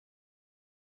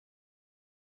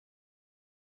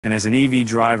And as an EV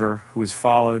driver who has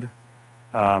followed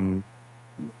the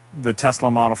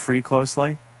Tesla Model 3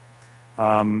 closely,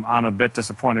 I'm a bit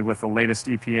disappointed with the latest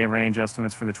EPA range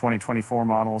estimates for the 2024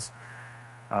 models.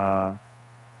 I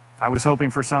was hoping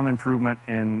for some improvement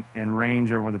in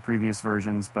range over the previous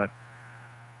versions, but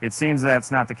it seems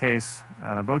that's not the case.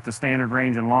 Both the standard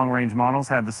range and long range models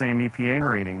had the same EPA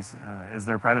ratings as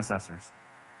their predecessors.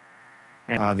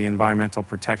 And the Environmental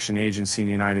Protection Agency in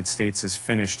the United States has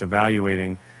finished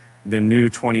evaluating the new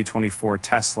 2024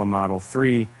 Tesla Model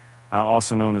 3,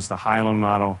 also known as the Highland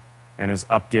model, and has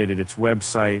updated its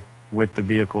website with the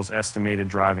vehicle's estimated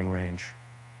driving range.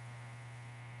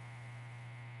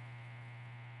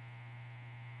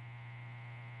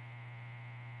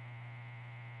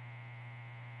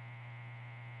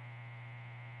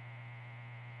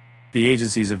 The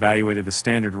agencies evaluated the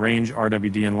standard range,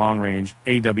 RWD, and long range,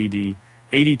 AWD,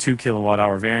 82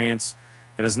 kilowatt-hour variants.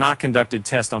 It has not conducted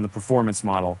tests on the performance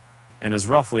model, and as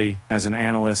an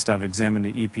analyst, I've examined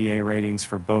the EPA ratings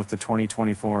for both the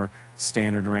 2024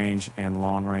 standard range and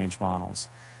long range models.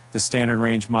 The standard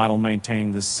range model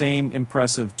maintained the same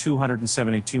impressive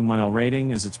 272-mile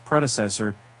rating as its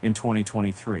predecessor in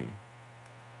 2023.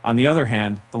 On the other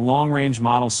hand, the long range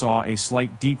model saw a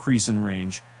slight decrease in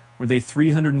range, with a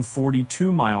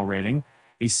 342-mile rating,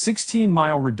 a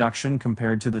 16-mile reduction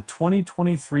compared to the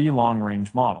 2023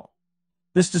 long-range model.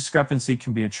 This discrepancy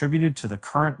can be attributed to the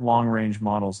current long-range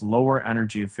model's lower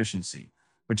energy efficiency,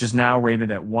 which is now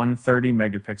rated at 130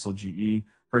 megapixel GE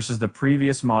versus the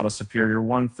previous model's superior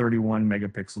 131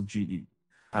 megapixel GE.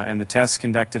 And the tests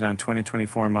conducted on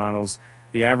 2024 models,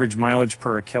 the average mileage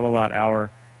per kilowatt hour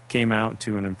came out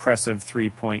to an impressive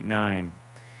 3.9.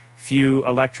 Few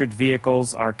electric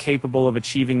vehicles are capable of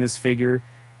achieving this figure.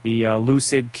 The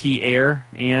Lucid Key Air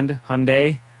and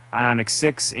Hyundai Ioniq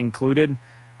 6 included.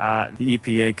 The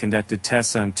EPA conducted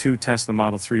tests on 2 Tesla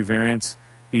Model 3 variants,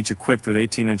 each equipped with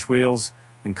 18-inch wheels.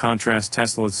 In contrast,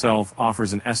 Tesla itself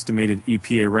offers an estimated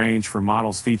EPA range for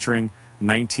models featuring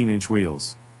 19-inch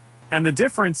wheels. And the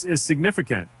difference is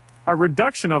significant. A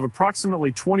reduction of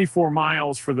approximately 24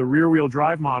 miles for the rear-wheel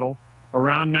drive model,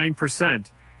 around 9%.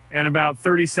 And about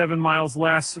 37 miles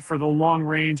less for the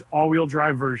long-range all-wheel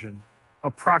drive version,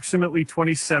 approximately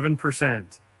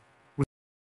 27%.